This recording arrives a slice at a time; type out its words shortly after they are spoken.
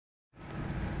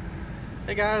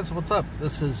Hey guys, what's up?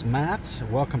 This is Matt.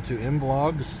 Welcome to M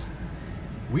Vlogs.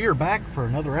 We are back for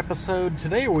another episode.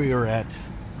 Today we are at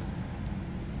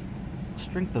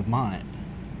Strength of Mind.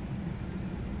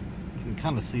 You can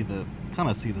kind of see the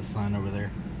sign over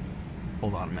there.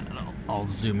 Hold on a minute. I'll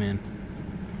zoom in.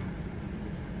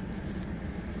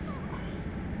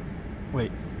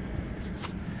 Wait.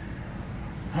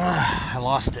 I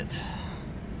lost it.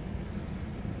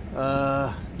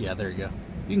 Yeah, there you go.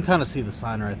 You can kind of see the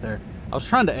sign right there. I was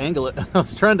trying to angle it. I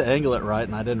was trying to angle it right,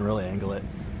 and I didn't really angle it.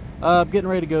 Getting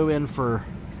ready to go in for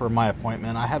my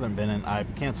appointment. I haven't been in. I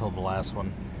canceled the last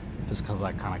one just because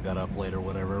I kind of got up late or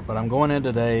whatever. But I'm going in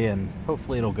today, and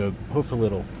hopefully it'll go. Hopefully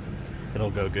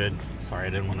it'll go good. Sorry, I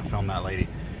didn't want to film that lady.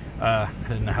 I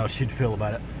didn't know how she'd feel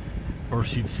about it, or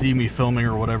she'd see me filming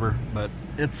or whatever. But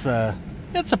it's a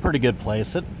pretty good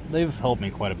place. They've helped me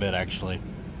quite a bit actually.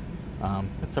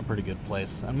 It's a pretty good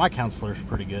place, and my counselor's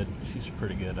pretty good. She's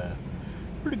pretty good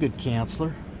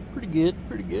counselor. Pretty good.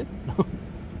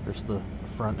 There's the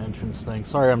front entrance thing.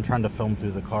 Sorry, I'm trying to film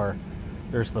through the car.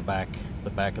 There's the back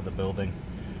of the building.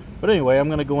 But anyway, I'm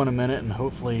gonna go in a minute, and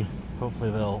hopefully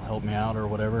they'll help me out or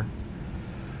whatever,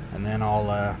 and then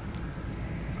I'll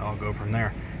go from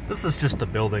there. This is just a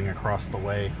building across the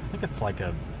way. I think it's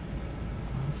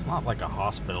it's not like a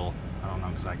hospital. I don't know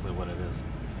exactly what it is.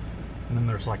 And then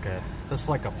there's like a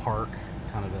park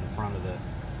kind of in front of the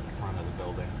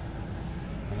building.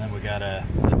 And then we got a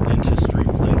dentistry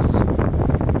place,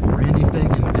 Randy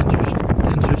Fagan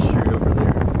dentistry over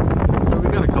there. So we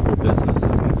got a couple businesses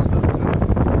and stuff kind of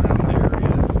around the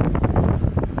area.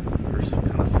 There's some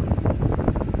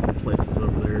places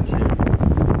over there too.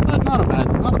 But not a bad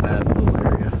little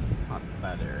area. Not a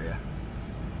bad area.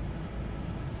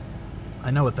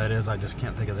 I know what that is, I just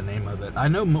can't think of the name of it. I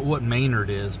know what Maynard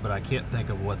is, but I can't think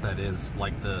of what that is,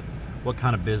 like what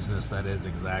kind of business that is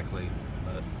exactly.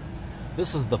 But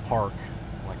this is the park,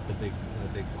 like the big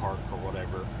park or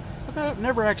whatever. I've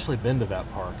never actually been to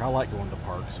that park. I like going to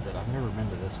parks, but I've never been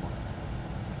to this one.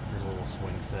 There's a little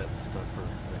swing set and stuff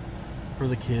for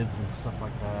the kids and stuff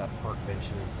like that. Park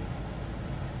benches.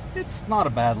 It's not a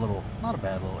bad little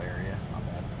area. Not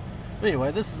bad. But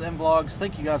anyway, this is M Vlogs.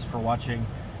 Thank you guys for watching.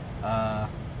 I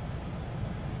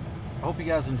hope you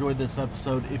guys enjoyed this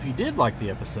episode. If you did like the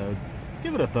episode,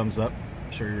 give it a thumbs up,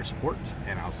 show your support,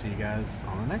 and I'll see you guys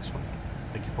on the next one.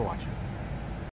 Thank you for watching.